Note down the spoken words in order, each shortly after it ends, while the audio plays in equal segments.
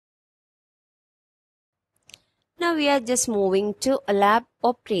Now we are just moving to OLAP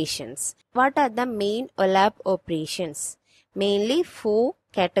operations. What are the main OLAP operations? Mainly 4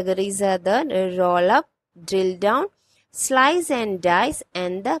 categories are the roll up, drill down, slice and dice,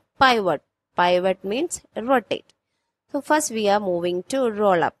 and the pivot. Pivot means rotate. So first we are moving to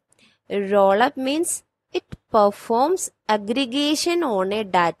roll up. Roll up means it performs aggregation on a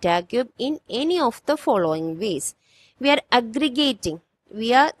data cube in any of the following ways. We are aggregating.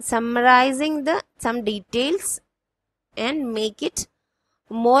 We are summarizing some details and make it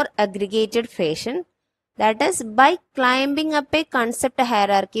more aggregated fashion. That is by climbing up a concept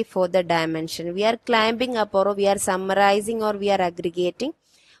hierarchy for the dimension. We are climbing up, or we are summarizing, or we are aggregating,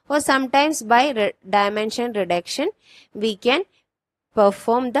 or sometimes by dimension reduction we can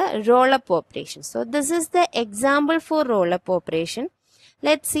perform the roll-up operation. So this is the example for roll-up operation.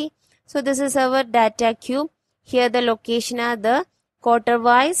 Let's see. So this is our data cube. Here the location are the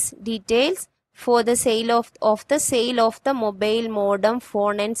quarter-wise details for the sale of the mobile modem,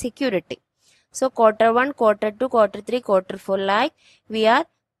 phone and security. So quarter 1, quarter 2, quarter 3, quarter 4, like we are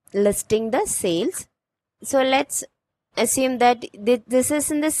listing the sales. So let's assume that this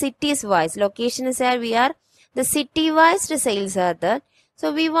is in the cities wise. Location is where we are the city wise sales are there.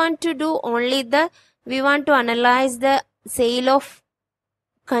 So we want to do only we want to analyze the sale of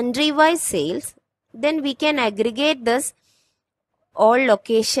country wise sales. Then we can aggregate this all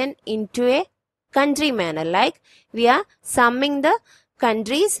location into a country manner, like we are summing the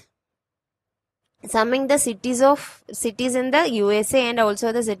countries, summing the cities in the USA and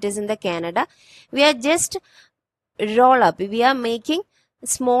also the cities in the Canada. We are just roll up. We are making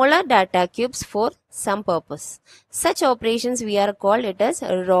smaller data cubes for some purpose. Such operations we are called it as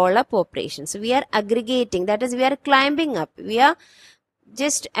roll up operations. We are aggregating, that is we are climbing up. We are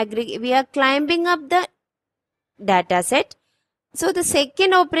climbing up the data set. So the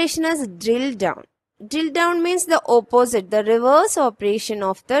second operation is drill down. Drill down means the opposite, the reverse operation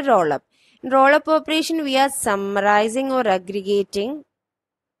of the roll up. In roll up operation we are summarizing or aggregating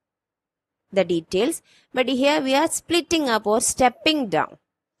the details, but here we are splitting up or stepping down.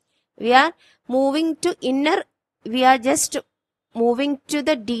 We are moving to we are just moving to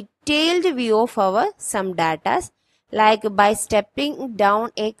the detailed view of our some data, like by stepping down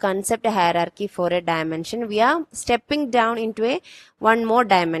a concept hierarchy for a dimension. We are stepping down into one more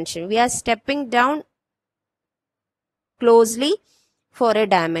dimension. We are stepping down closely for a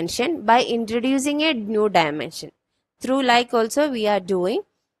dimension by introducing a new dimension. Through like also we are doing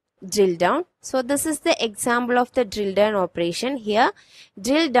drill down. So this is the example of the drill down operation. Here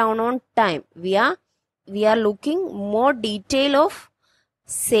drill down on time. We are looking more detail of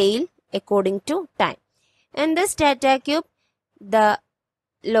sale according to time. In this data cube, the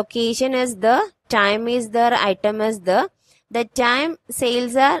location is there, time is there, item is there. The time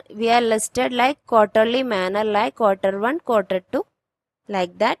sales are, we are listed like quarterly manner, like quarter 1, quarter 2,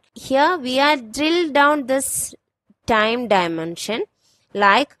 like that. Here we are drilled down this time dimension,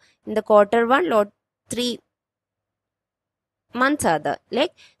 like in the quarter 1, lot 3 months are there.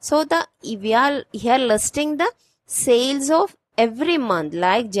 Like, so we are here listing the sales of every month,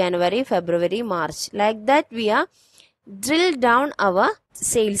 like January, February, March, like that we are drill down our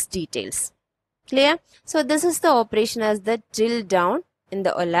sales details. Clear? So this is the operation as the drill down in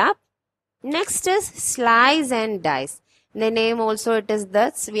the OLAP. Next is slice and dice. In the name also it is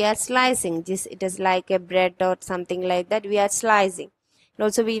thus we are slicing. It is like a bread or something like that. We are slicing. And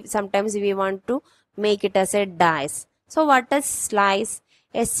also sometimes we want to make it as a dice. So what is slice?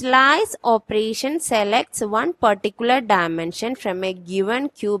 A slice operation selects one particular dimension from a given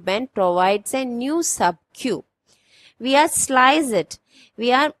cube and provides a new subcube. We are slice it.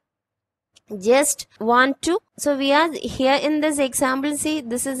 We are just want to, so we are here in this example, see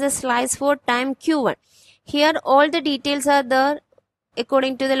this is a slice for time Q1. Here all the details are there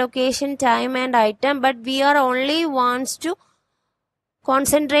according to the location, time and item, but we are only wants to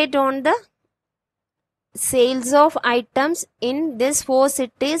concentrate on the sales of items in this 4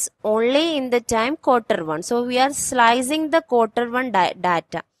 cities only in the time quarter 1. So we are slicing the quarter 1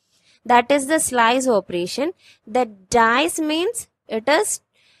 data. That is the slice operation. The dice means it is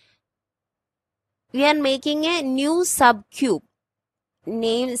we are making a new subcube.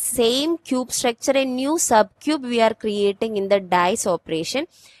 Name same cube structure, a new subcube we are creating in the dice operation.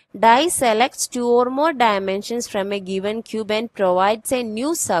 Dice selects 2 or more dimensions from a given cube and provides a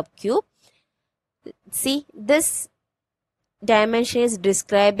new subcube. See, this dimension is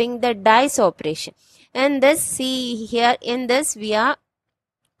describing the dice operation. And this, see here in this we are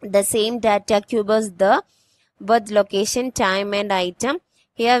the same data cube as the with location, time and item.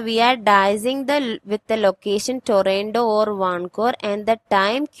 Here we are dicing with the location Toronto or Vancouver and the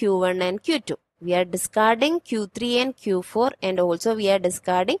time Q1 and Q2. We are discarding Q3 and Q4, and also we are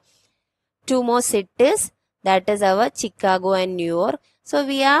discarding two more cities, that is our Chicago and New York. So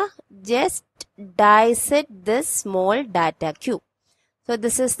we are just dissect this small data cube. So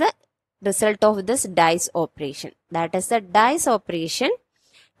this is the result of this dice operation. That is the dice operation.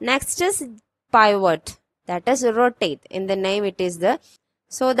 Next is pivot, that is rotate. In the name it is the,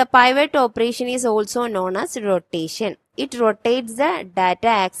 so the pivot operation is also known as rotation. It rotates the data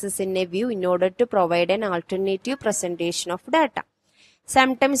axis in a view in order to provide an alternative presentation of data.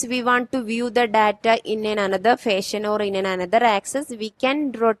 Sometimes we want to view the data in another fashion or in another axis. We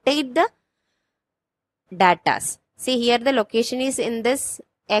can rotate the data. See, here the location is in this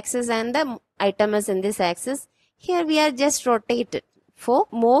axis and the item is in this axis. Here we are just rotated for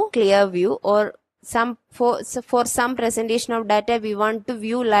more clear view, or for some presentation of data we want to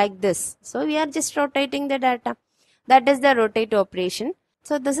view like this. So we are just rotating the data. That is the rotate operation.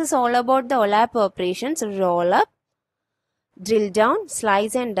 So this is all about the OLAP operations: roll up, drill down,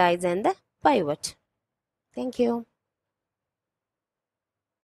 slice and dice, and the pivot. Thank you.